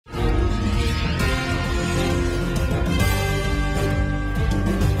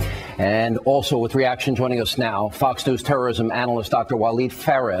And also with reaction joining us now, Fox News terrorism analyst Dr. Waleed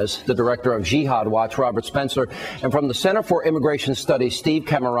Pharez, the director of Jihad Watch, Robert Spencer, and from the Center for Immigration Studies, Steve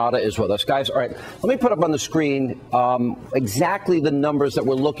Camarata is with us. Guys, all right, let me put up on the screen exactly the numbers that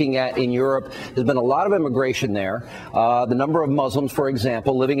we're looking at in Europe. There's been a lot of immigration there. The number of Muslims, for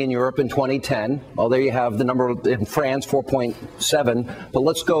example, living in Europe in 2010. Well, there you have the number in France, 4.7. But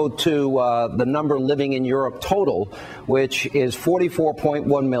let's go to the number living in Europe total, which is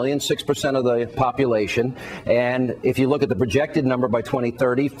 44.1 million, 6% of the population. And if you look at the projected number by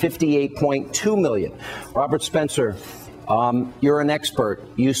 2030, 58.2 million. Robert Spencer, you're an expert.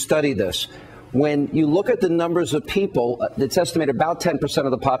 You study this. When you look at the numbers of people, it's estimated about 10%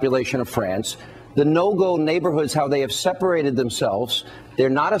 of the population of France. The no-go neighborhoods, how they have separated themselves, they're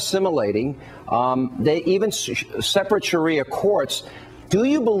not assimilating. They even separate Sharia courts. Do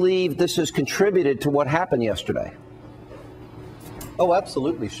you believe this has contributed to what happened yesterday? Oh,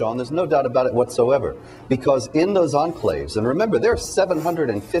 absolutely, Sean. There's no doubt about it whatsoever. Because in those enclaves, and remember, there are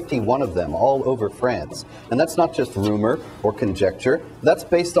 751 of them all over France. And that's not just rumor or conjecture. That's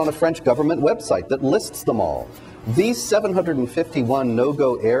based on a French government website that lists them all. These 751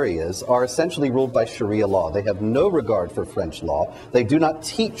 no-go areas are essentially ruled by Sharia law. They have no regard for French law. They do not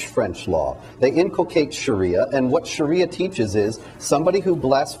teach French law. They inculcate Sharia, and what Sharia teaches is somebody who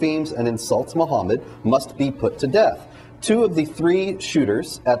blasphemes and insults Muhammad must be put to death. 2 of the 3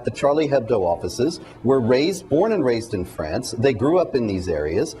 shooters at the Charlie Hebdo offices were born and raised in France. They grew up in these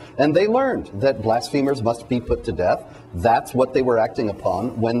areas, and they learned that blasphemers must be put to death. That's what they were acting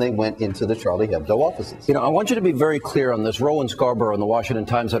upon when they went into the Charlie Hebdo offices. You know, I want you to be very clear on this. Rowan Scarborough in the Washington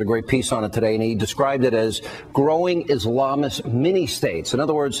Times had a great piece on it today, and he described it as growing Islamist mini-states. In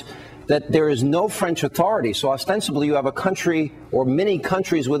other words, that there is no French authority. So ostensibly you have a country or many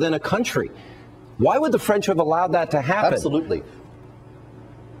countries within a country. Why would the French have allowed that to happen? Absolutely.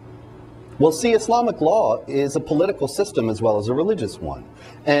 Well, see, Islamic law is a political system as well as a religious one.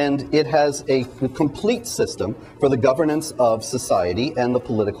 And it has a complete system for the governance of society and the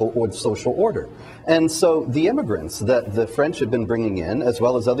political or social order. And so the immigrants that the French have been bringing in, as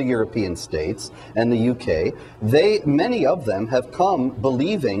well as other European states and the UK, many of them have come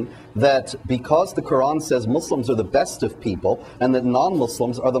believing that because the Quran says Muslims are the best of people and that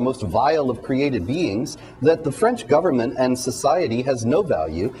non-Muslims are the most vile of created beings, that the French government and society has no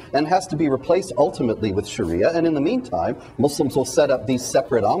value and has to be replaced ultimately with Sharia. And in the meantime, Muslims will set up these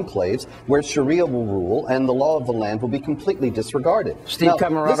separate enclaves where Sharia will rule and the law of the land will be completely disregarded. Steve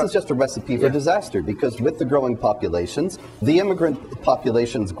Camarata, this is just a recipe for disaster, because with the growing populations, the immigrant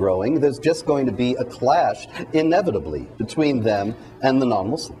population's growing, there's just going to be a clash inevitably between them and the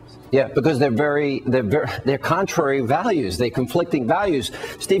non-Muslims. Yeah, because they're contrary values, they're conflicting values.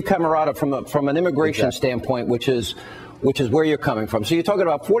 Steve Camarata, from an immigration standpoint, which is where you're coming from. So you're talking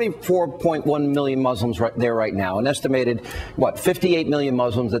about 44.1 million Muslims right there right now, an estimated, 58 million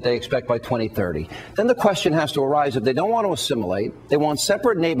Muslims that they expect by 2030. Then the question has to arise, if they don't want to assimilate, they want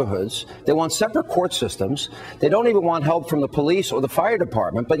separate neighborhoods, they want separate court systems, they don't even want help from the police or the fire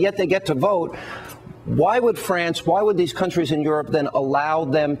department, but yet they get to vote. Why would France, why would these countries in Europe then allow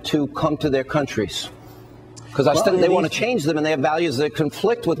them to come to their countries? Because they want to change them and they have values that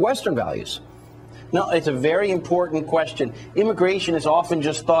conflict with Western values. No, it's a very important question. Immigration is often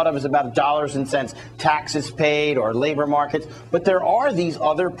just thought of as about dollars and cents, taxes paid or labor markets. But there are these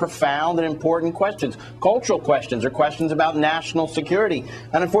other profound and important questions, cultural questions or questions about national security.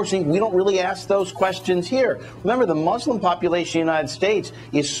 And unfortunately, we don't really ask those questions here. Remember, the Muslim population in the United States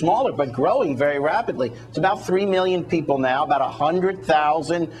is smaller but growing very rapidly. It's about 3 million people now. About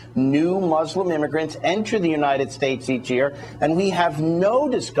 100,000 new Muslim immigrants enter the United States each year. And we have no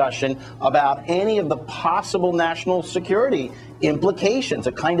discussion about any of the possible national security implications.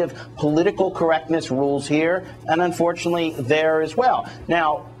 A kind of political correctness rules here, and unfortunately there as well.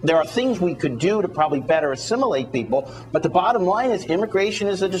 Now, there are things we could do to probably better assimilate people, but the bottom line is immigration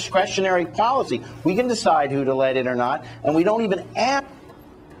is a discretionary policy. We can decide who to let in or not, and we don't even ask.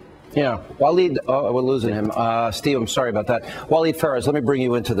 Yeah, Waleed, we're losing him. Steve, I'm sorry about that. Waleed Pharez, let me bring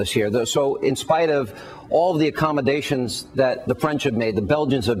you into this here. So in spite of all of the accommodations that the French have made, the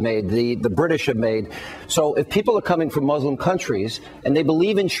Belgians have made, the British have made, so if people are coming from Muslim countries and they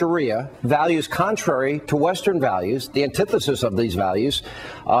believe in Sharia, values contrary to Western values, the antithesis of these values,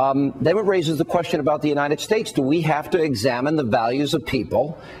 then it raises the question about the United States. Do we have to examine the values of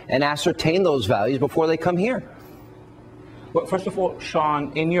people and ascertain those values before they come here? Well, first of all,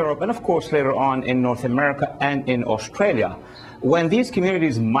 Sean, in Europe, and of course later on in North America and in Australia, when these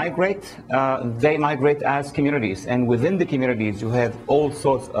communities migrate, they migrate as communities. And within the communities, you have all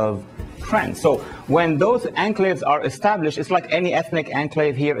sorts of trend. So when those enclaves are established, it's like any ethnic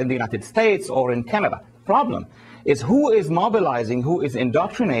enclave here in the United States or in Canada. Problem is who is mobilizing, who is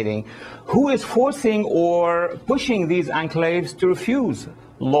indoctrinating, who is forcing or pushing these enclaves to refuse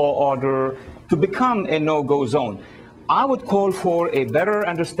law order, to become a no-go zone. I would call for a better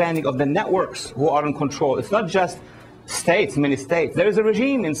understanding of the networks who are in control. It's not just states, many states. There is a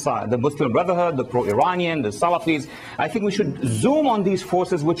regime inside, the Muslim Brotherhood, the pro-Iranian, the Salafis. I think we should zoom on these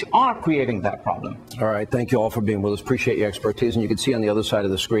forces which are creating that problem. All right. Thank you all for being with us. Appreciate your expertise. And you can see on the other side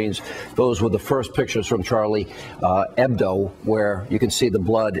of the screens, those were the first pictures from Charlie Hebdo, where you can see the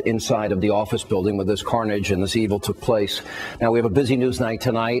blood inside of the office building where this carnage and this evil took place. Now, we have a busy news night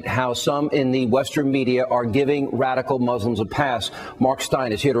tonight, how some in the Western media are giving radical Muslims a pass. Mark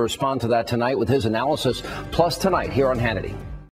Stein is here to respond to that tonight with his analysis. Plus tonight here on Hannity.